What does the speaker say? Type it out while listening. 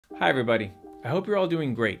Hi everybody, I hope you're all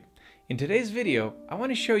doing great. In today's video, I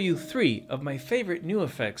want to show you 3 of my favorite new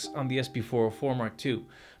effects on the Sp404MK2.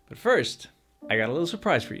 But first, I got a little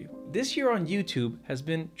surprise for you. This year on YouTube has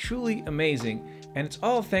been truly amazing, and it's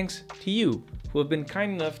all thanks to you who have been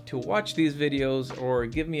kind enough to watch these videos or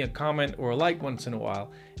give me a comment or a like once in a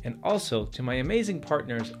while, and also to my amazing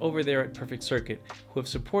partners over there at Perfect Circuit who have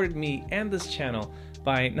supported me and this channel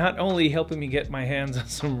by not only helping me get my hands on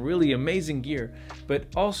some really amazing gear, but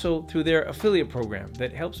also through their affiliate program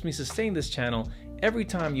that helps me sustain this channel every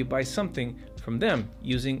time you buy something from them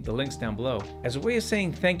using the links down below. As a way of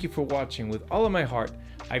saying thank you for watching with all of my heart,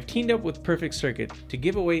 I've teamed up with Perfect Circuit to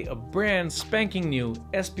give away a brand spanking new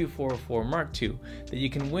Sp404MK2 that you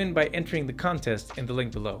can win by entering the contest in the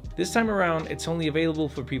link below. This time around, it's only available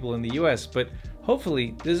for people in the US, but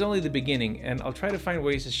hopefully this is only the beginning, and I'll try to find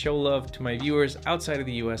ways to show love to my viewers outside of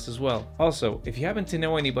the US as well. Also, if you happen to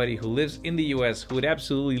know anybody who lives in the US who would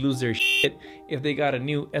absolutely lose their shit if they got a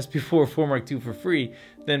new Sp404MK2 for free,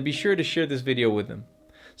 then be sure to share this video with them.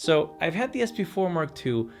 So I've had the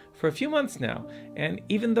Sp4MK2 for a few months now, and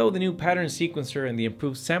even though the new pattern sequencer and the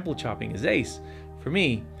improved sample chopping is ace, for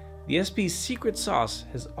me, the SP's secret sauce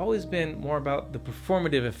has always been more about the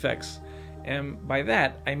performative effects. And by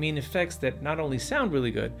that, I mean effects that not only sound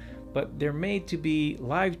really good, but they're made to be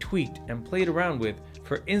live tweaked and played around with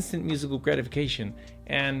for instant musical gratification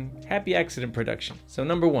and happy accident production. So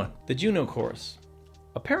number 1, the Juno chorus.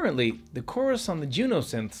 Apparently, the chorus on the Juno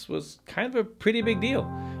synths was kind of a pretty big deal,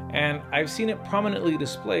 and I've seen it prominently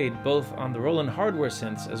displayed both on the Roland hardware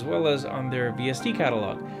synths as well as on their VST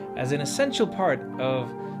catalog as an essential part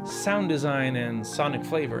of sound design and sonic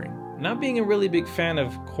flavoring. Not being a really big fan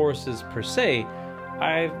of choruses per se,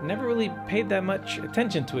 I've never really paid that much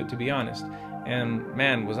attention to it, to be honest, and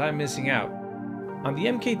man, was I missing out. On the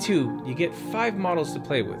MK2, you get 5 models to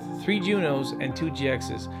play with, 3 Junos and 2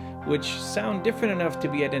 GXs, which sound different enough to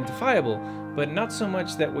be identifiable, but not so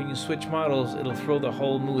much that when you switch models, it'll throw the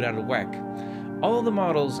whole mood out of whack. All of the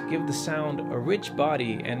models give the sound a rich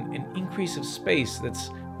body and an increase of space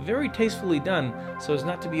that's very tastefully done so as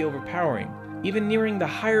not to be overpowering. Even nearing the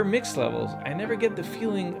higher mix levels, I never get the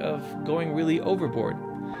feeling of going really overboard.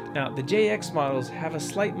 Now, the JX models have a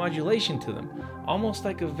slight modulation to them, almost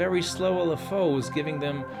like a very slow LFO is giving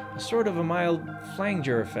them a sort of a mild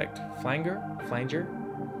flanger effect. Flanger?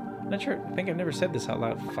 Not sure, I think I've never said this out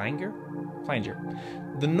loud. Flanger.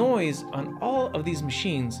 The noise on all of these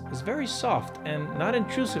machines is very soft and not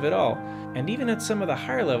intrusive at all, and even at some of the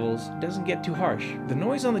higher levels, doesn't get too harsh. The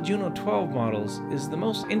noise on the Juno 12 models is the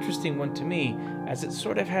most interesting one to me, as it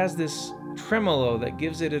sort of has this tremolo that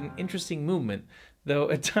gives it an interesting movement, though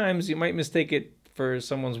at times you might mistake it for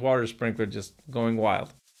someone's water sprinkler just going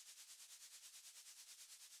wild.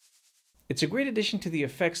 It's a great addition to the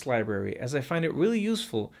effects library, as I find it really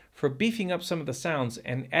useful for beefing up some of the sounds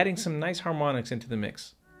and adding some nice harmonics into the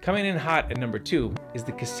mix. Coming in hot at number 2 is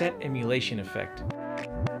the cassette emulation effect.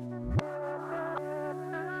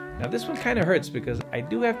 Now this one kind of hurts because I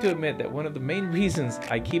do have to admit that one of the main reasons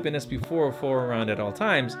I keep an Sp404 around at all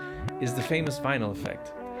times is the famous vinyl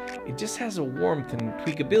effect. It just has a warmth and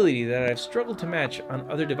tweakability that I've struggled to match on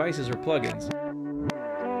other devices or plugins.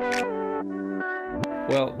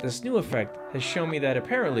 Well, this new effect has shown me that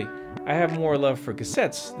apparently I have more love for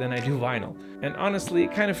cassettes than I do vinyl. And honestly,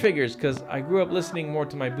 it kind of figures, because I grew up listening more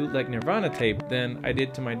to my bootleg Nirvana tape than I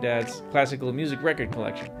did to my dad's classical music record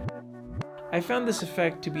collection. I found this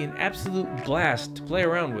effect to be an absolute blast to play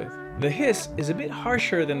around with. The hiss is a bit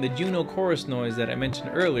harsher than the Juno chorus noise that I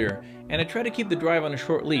mentioned earlier, and I try to keep the drive on a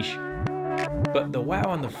short leash. But the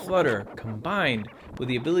wow and the flutter, combined with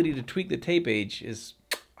the ability to tweak the tape age, is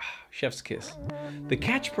chef's kiss. The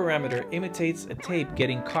catch parameter imitates a tape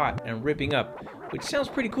getting caught and ripping up, which sounds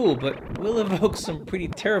pretty cool, but will evoke some pretty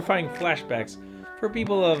terrifying flashbacks for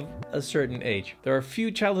people of a certain age. There are few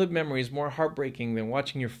childhood memories more heartbreaking than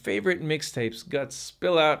watching your favorite mixtape's guts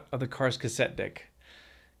spill out of the car's cassette deck.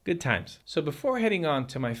 Good times. So before heading on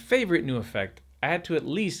to my favorite new effect, I had to at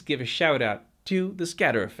least give a shout out to the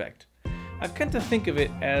scatter effect. I've come to think of it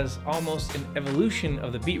as almost an evolution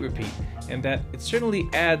of the beat repeat, in that it certainly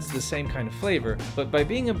adds the same kind of flavor, but by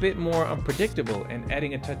being a bit more unpredictable and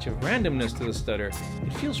adding a touch of randomness to the stutter,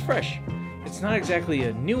 it feels fresh. It's not exactly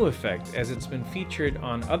a new effect, as it's been featured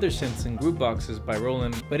on other synths and group boxes by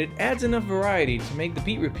Roland, but it adds enough variety to make the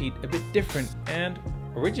beat repeat a bit different and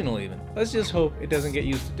original even. Let's just hope it doesn't get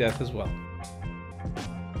used to death as well.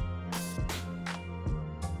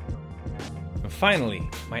 Finally,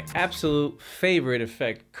 my absolute favorite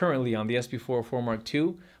effect currently on the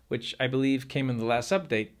Sp404MK2, which I believe came in the last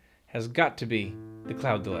update, has got to be the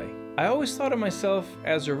cloud delay. I always thought of myself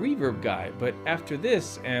as a reverb guy, but after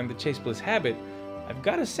this and the Chase Bliss Habit, I've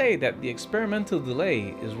got to say that the experimental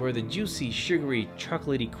delay is where the juicy, sugary,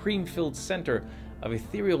 chocolatey, cream-filled center of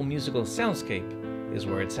ethereal musical soundscape is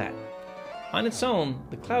where it's at. On its own,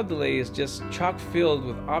 the cloud delay is just chock-filled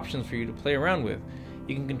with options for you to play around with.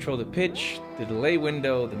 You can control the pitch, the delay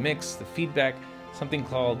window, the mix, the feedback, something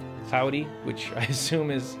called cloudy, which I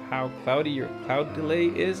assume is how cloudy your cloud delay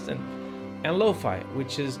is, and lo-fi,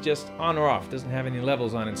 which is just on or off, doesn't have any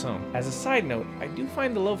levels on its own. As a side note, I do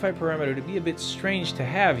find the lo-fi parameter to be a bit strange to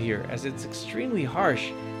have here, as it's extremely harsh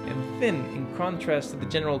and thin in contrast to the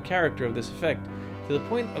general character of this effect, to the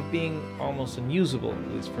point of being almost unusable,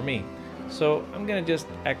 at least for me. So I'm gonna just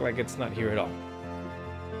act like it's not here at all.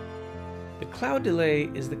 The cloud delay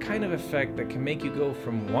is the kind of effect that can make you go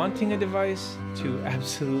from wanting a device to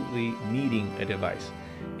absolutely needing a device.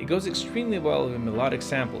 It goes extremely well with melodic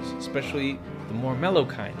samples, especially the more mellow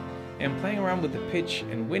kind, and playing around with the pitch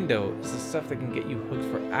and window is the stuff that can get you hooked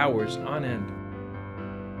for hours on end.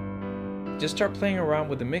 Just start playing around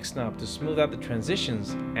with the mix knob to smooth out the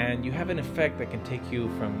transitions, and you have an effect that can take you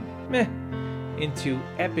from meh into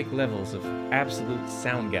epic levels of absolute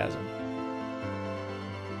soundgasm.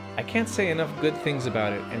 I can't say enough good things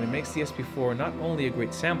about it, and it makes the Sp4 not only a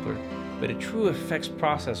great sampler, but a true effects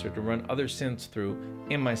processor to run other synths through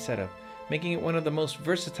in my setup, making it one of the most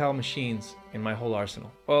versatile machines in my whole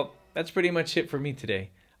arsenal. Well, that's pretty much it for me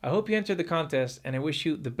today. I hope you entered the contest, and I wish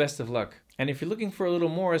you the best of luck. And if you're looking for a little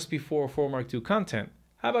more Sp404MK2 content,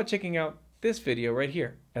 how about checking out this video right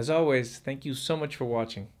here? As always, thank you so much for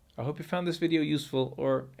watching. I hope you found this video useful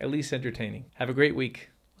or at least entertaining. Have a great week.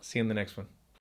 I'll see you in the next one.